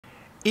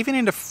Even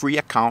in the free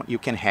account, you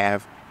can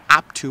have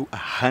up to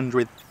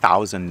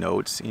 100,000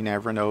 notes in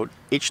Evernote.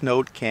 Each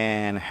note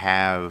can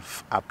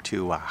have up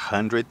to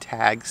 100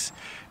 tags.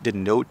 The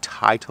note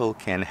title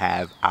can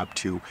have up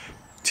to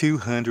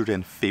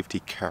 250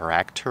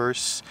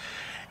 characters.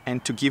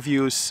 And to give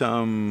you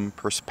some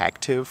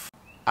perspective,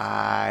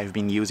 I've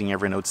been using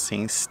Evernote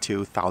since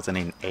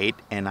 2008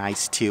 and I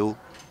still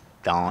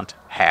don't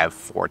have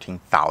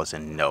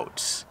 14,000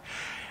 notes.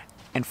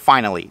 And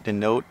finally, the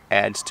note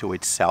adds to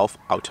itself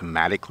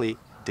automatically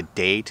the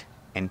date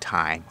and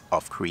time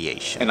of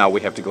creation. And now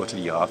we have to go to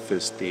the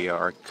office. They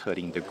are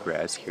cutting the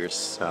grass here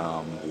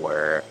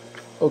somewhere.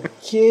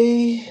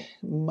 Okay,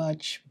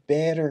 much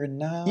better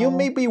now. You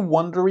may be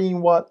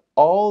wondering what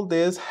all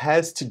this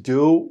has to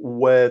do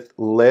with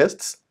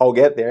lists. I'll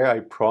get there,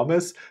 I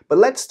promise. But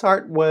let's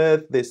start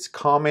with this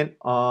comment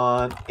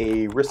on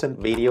a recent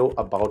video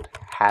about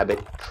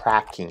habit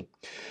tracking.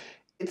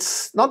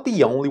 It's not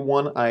the only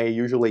one. I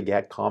usually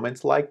get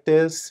comments like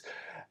this,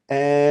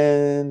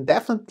 and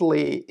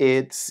definitely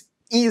it's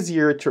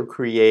easier to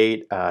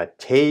create a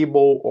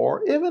table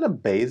or even a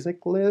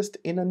basic list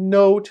in a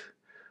note,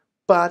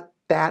 but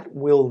that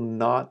will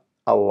not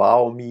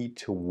allow me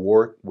to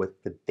work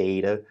with the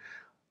data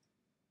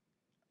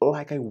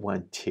like I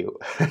want to.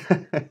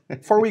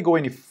 Before we go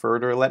any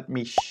further, let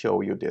me show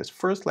you this.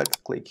 First, let's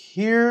click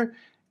here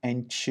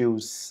and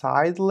choose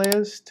Side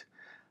List.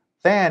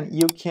 Then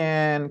you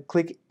can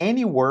click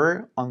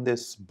anywhere on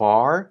this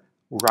bar,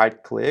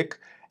 right click,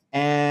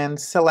 and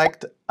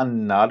select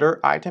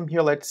another item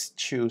here. Let's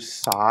choose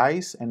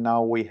size, and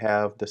now we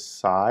have the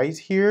size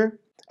here.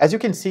 As you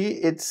can see,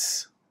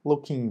 it's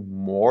looking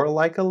more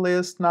like a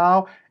list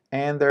now.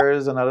 And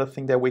there's another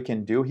thing that we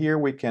can do here.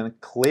 We can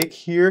click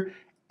here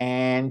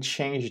and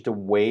change the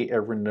way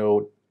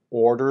Evernote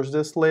orders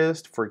this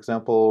list. For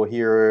example,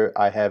 here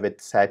I have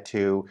it set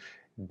to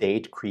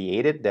date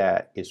created.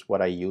 That is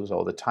what I use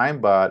all the time,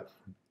 but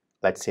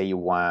let's say you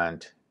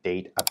want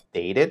date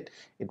updated,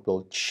 it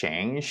will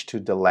change to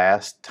the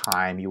last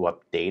time you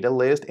update a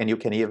list, and you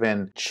can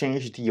even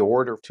change the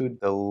order to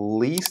the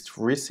least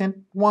recent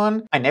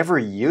one. I never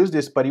use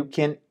this, but you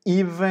can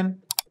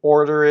even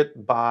order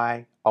it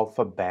by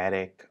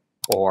alphabetic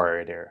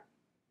order.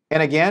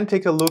 And again,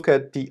 take a look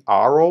at the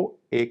arrow.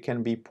 It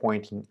can be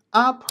pointing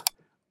up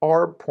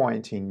or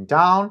pointing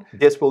down.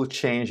 This will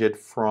change it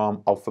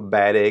from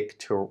alphabetic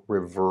to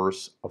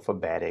reverse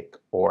alphabetic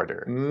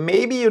order.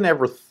 Maybe you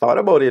never thought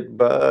about it,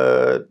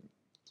 but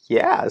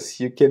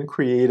yes, you can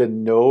create a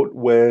note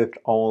with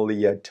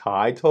only a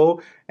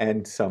title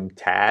and some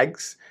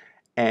tags.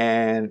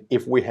 And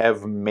if we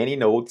have many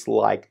notes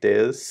like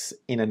this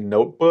in a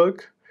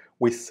notebook,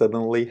 we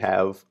suddenly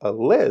have a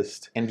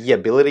list. And the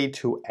ability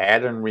to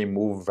add and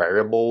remove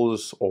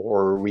variables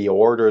or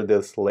reorder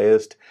this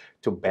list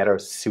to better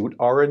suit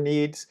our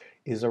needs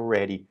is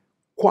already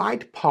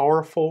quite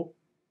powerful,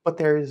 but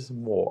there is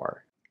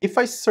more. If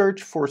I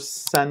search for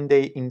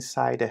Sunday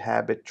inside the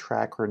Habit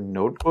Tracker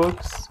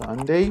notebook,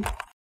 Sunday,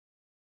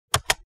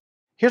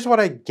 here's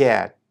what I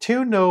get.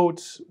 2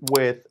 notes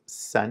with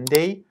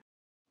Sunday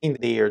in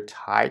their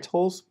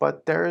titles,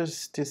 but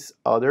there's this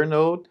other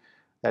note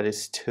that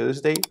is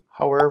Tuesday.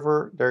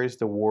 However, there is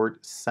the word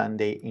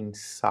Sunday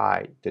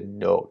inside the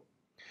note.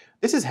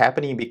 This is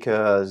happening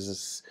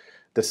because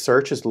the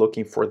search is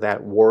looking for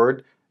that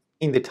word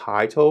in the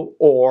title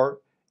or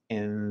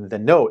in the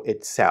note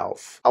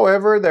itself.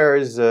 However, there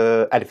is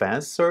an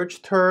advanced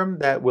search term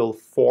that will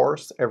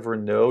force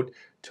Evernote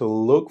to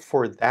look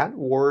for that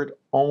word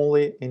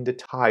only in the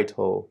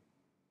title.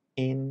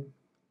 In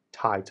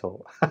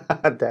title.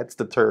 That's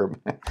the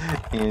term.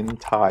 In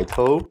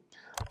title,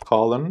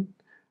 colon,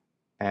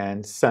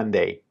 and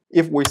Sunday.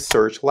 If we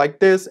search like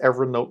this,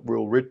 Evernote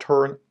will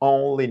return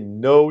only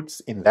notes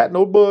in that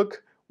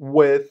notebook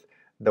with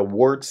the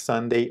word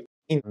Sunday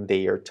in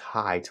their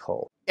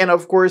title. And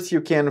of course, you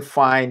can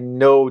find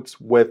notes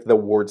with the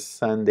word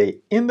Sunday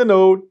in the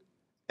note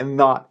and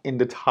not in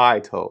the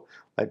title.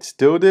 Let's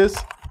do this.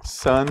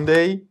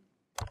 Sunday,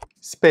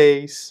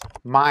 space,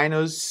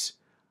 minus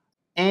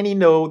any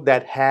note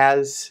that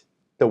has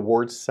the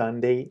word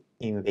Sunday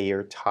in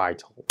their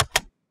title.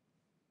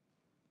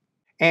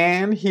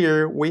 And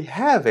here we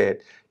have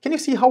it. Can you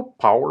see how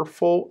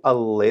powerful a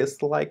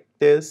list like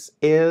this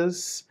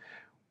is?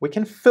 We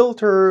can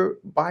filter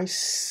by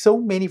so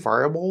many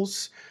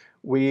variables.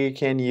 We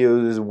can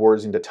use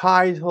words in the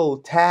title,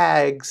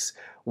 tags,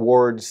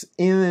 words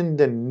in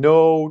the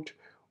note.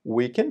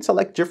 We can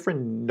select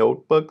different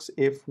notebooks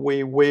if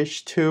we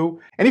wish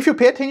to. And if you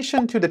pay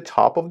attention to the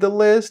top of the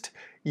list,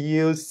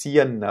 you see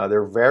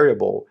another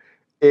variable.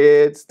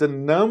 It's the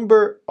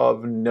number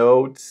of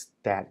notes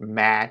that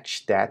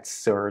match that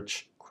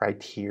search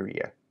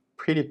criteria.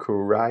 Pretty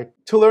cool, right?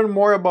 To learn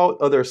more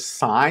about other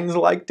signs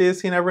like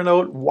this in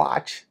Evernote,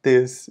 watch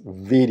this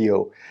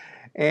video.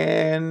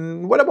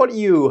 And what about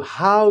you?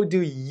 How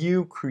do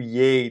you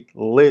create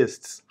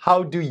lists?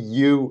 How do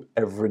you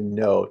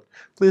Evernote?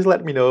 Please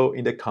let me know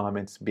in the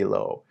comments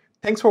below.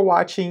 Thanks for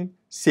watching.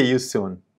 See you soon.